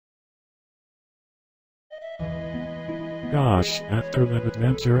Gosh, after that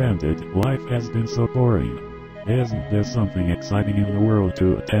adventure ended, life has been so boring. Isn't there something exciting in the world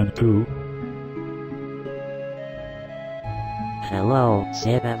to attend to? Hello,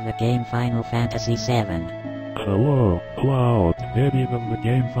 Sid of the game Final Fantasy VII. Hello, Cloud, idiot of the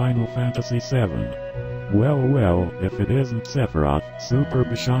game Final Fantasy VII. Well, if it isn't Sephiroth, Super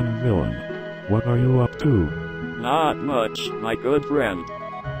Bishan villain. What are you up to? Not much, my good friend.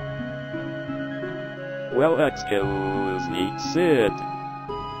 Well, excuse me, Sid.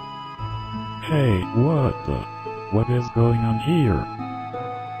 Hey, what is going on here?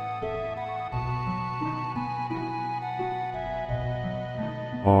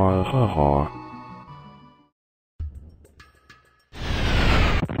 Ha ha.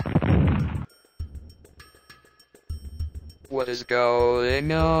 What is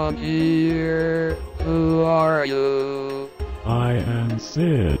going on here? Who are you? I am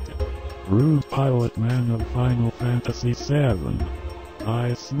Sid, rude pilot man of Final Fantasy VII.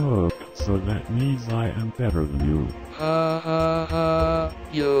 I smoke, so that means I am better than you. Ha ha ha,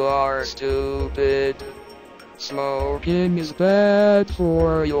 you are stupid. Smoking is bad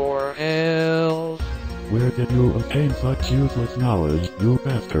for your health. Where did you obtain such useless knowledge, you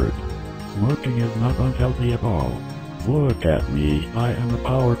bastard? Smoking is not unhealthy at all. Look at me, I am a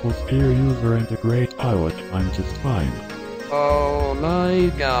powerful spear user and a great pilot, I'm just fine. Oh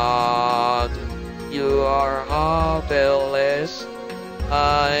my god, you are hopeless.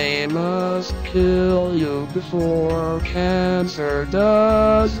 I must kill you before cancer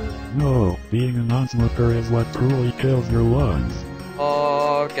does. No, being a non-smoker is what truly kills your lungs.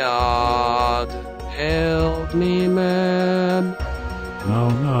 Oh god, help me, man.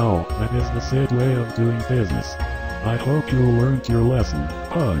 No, that is the Sid way of doing business. I hope you learned your lesson,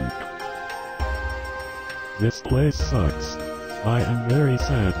 punk. This place sucks. I am very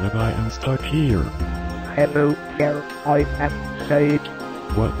sad that I am stuck here. Hello there, I am Sid.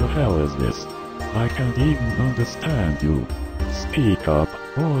 What the hell is this? I can't even understand you. Speak up,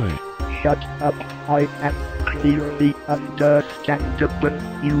 boy. Shut up, I am clearly understandable,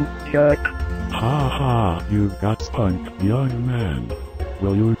 you jerk. Ha ha, you've got spunk, young man.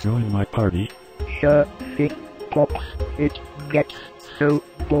 Will you join my party? Sure thing, Pops. It gets so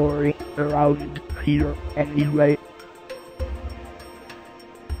boring around here anyway.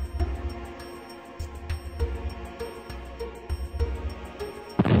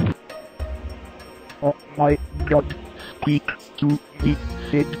 Oh my god, speak to me,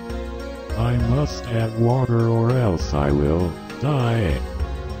 Sid. I must have water or else I will die.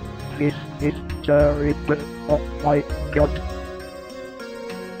 This is terrible, oh my god.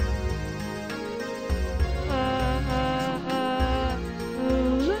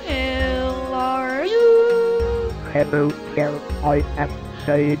 Who the hell are you? Hello there, I am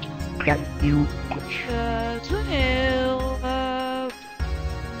Sid. Can you Shut the hell up.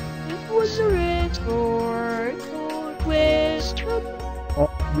 It was a rhetorical question. oh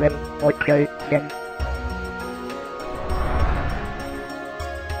well, okay then.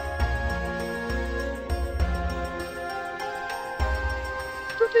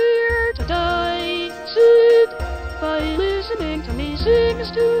 Prepare to die, Sid, by listening to me sing a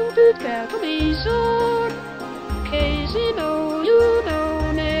stupid cacophony song. Casey, no, you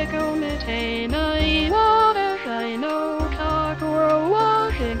know, Nico, Mitena, I know, Cockroach,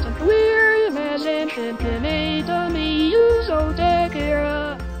 Washington, Queer, Imagine, Pineda, me, Uzo,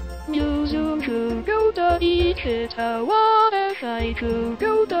 Dekira, Museum, Kugoda, Ikita, Wadakai,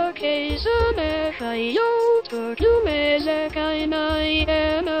 Kugoda, Kazaneshai, Yota, Kumezekai, Nai,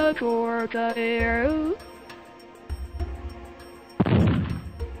 Anna, Korka, Eru.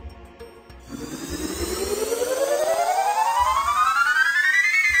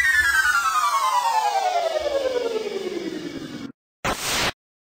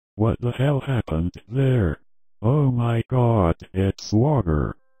 What the hell happened there? Oh my god, it's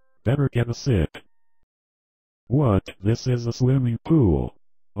water. Better get a sip. What, this is a swimming pool?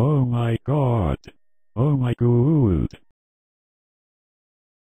 Oh my god.